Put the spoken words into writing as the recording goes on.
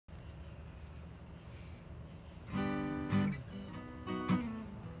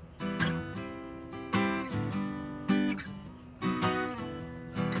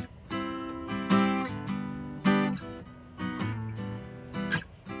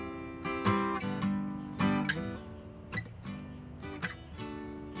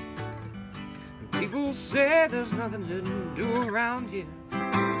People say there's nothing to do around here.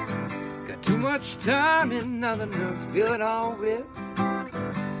 Got too much time and nothing to fill it all with.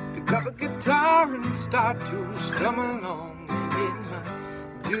 Pick up a guitar and start to strum along, and it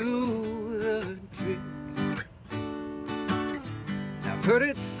might do the trick. I've heard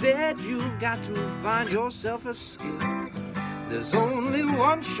it said you've got to find yourself a skill. There's only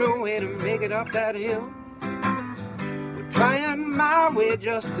one sure way to make it up that hill. We're trying my way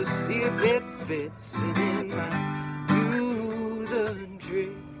just to see if it fits, and it might do the trick.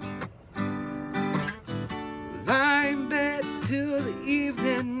 Lie in bed till the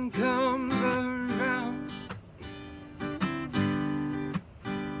evening comes around.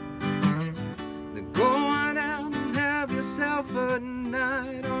 Then go on out and have yourself a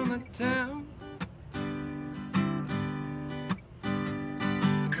night on the town.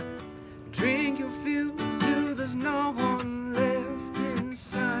 Drink your fill till there's no one left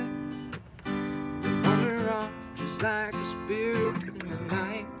inside. Then wander off just like a spirit in the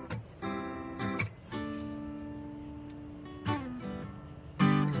night.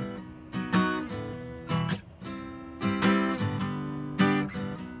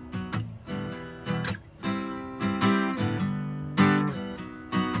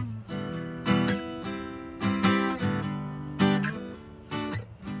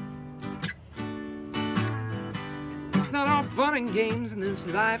 It's not all fun and games in this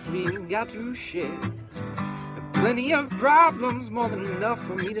life we've got to share. Plenty of problems, more than enough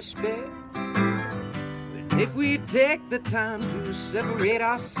for me to spare. But if we take the time to separate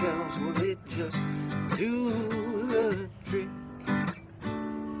ourselves, will it just do the trick?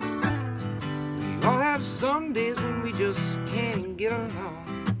 We all have some days when we just can't get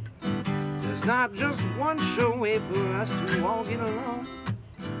along. There's not just one sure way for us to all get along.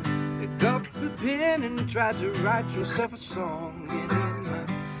 Pick up a pen and try to write yourself a song, and it might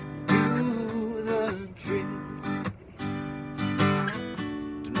do the trick.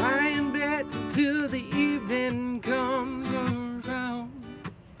 To lie in bed till the evening comes around.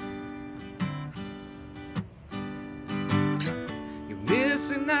 You're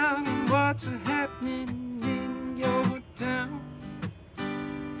missing out on what's happening in your town.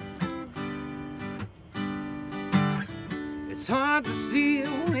 It's hard to see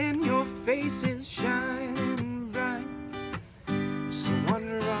when your face is shining bright. So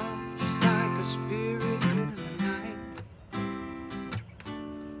wander off just like a spirit in the night.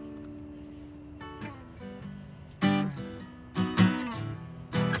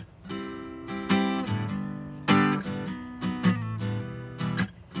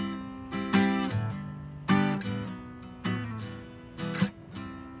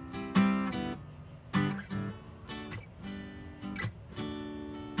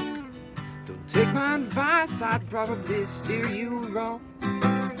 Take my advice, I'd probably steer you wrong.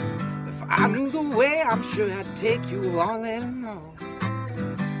 If I knew the way, I'm sure I'd take you all in all.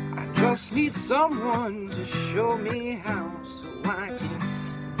 I just need someone to show me how, so I can